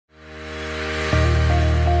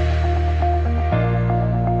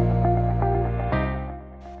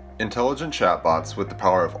Intelligent chatbots with the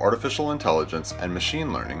power of artificial intelligence and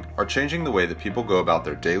machine learning are changing the way that people go about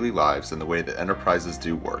their daily lives and the way that enterprises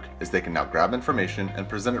do work, as they can now grab information and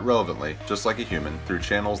present it relevantly, just like a human, through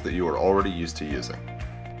channels that you are already used to using.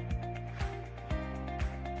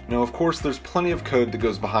 Now, of course, there's plenty of code that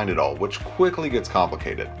goes behind it all, which quickly gets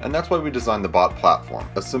complicated, and that's why we designed the Bot platform,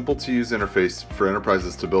 a simple-to-use interface for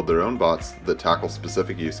enterprises to build their own bots that tackle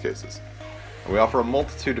specific use cases. And we offer a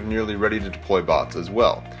multitude of nearly ready-to-deploy bots as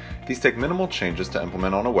well. These take minimal changes to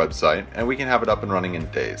implement on a website, and we can have it up and running in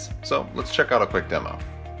days. So let's check out a quick demo.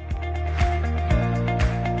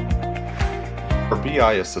 Our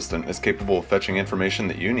BI assistant is capable of fetching information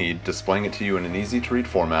that you need, displaying it to you in an easy-to-read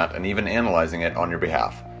format, and even analyzing it on your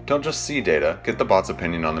behalf. Don't just see data, get the bot's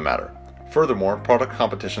opinion on the matter. Furthermore, product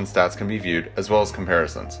competition stats can be viewed, as well as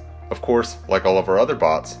comparisons. Of course, like all of our other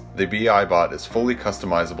bots, the BI bot is fully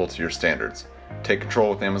customizable to your standards. Take control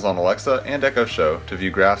with Amazon Alexa and Echo Show to view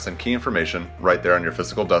graphs and key information right there on your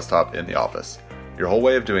physical desktop in the office. Your whole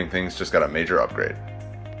way of doing things just got a major upgrade.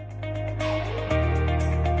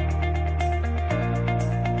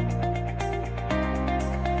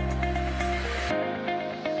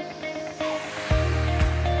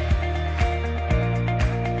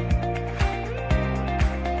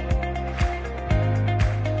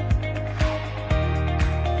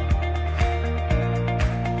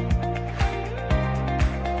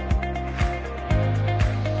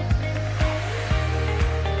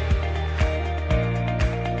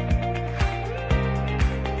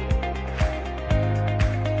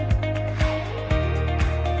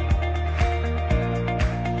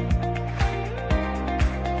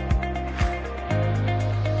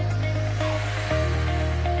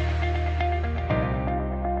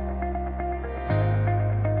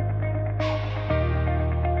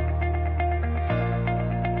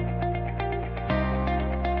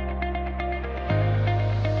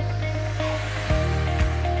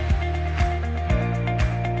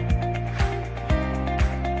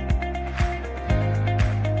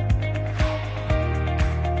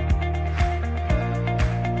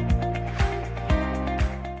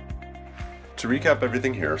 To recap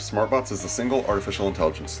everything here, SmartBots is a single artificial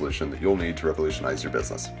intelligence solution that you'll need to revolutionize your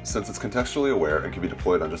business. Since it's contextually aware and can be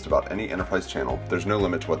deployed on just about any enterprise channel, there's no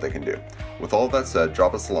limit to what they can do. With all of that said,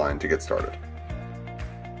 drop us a line to get started.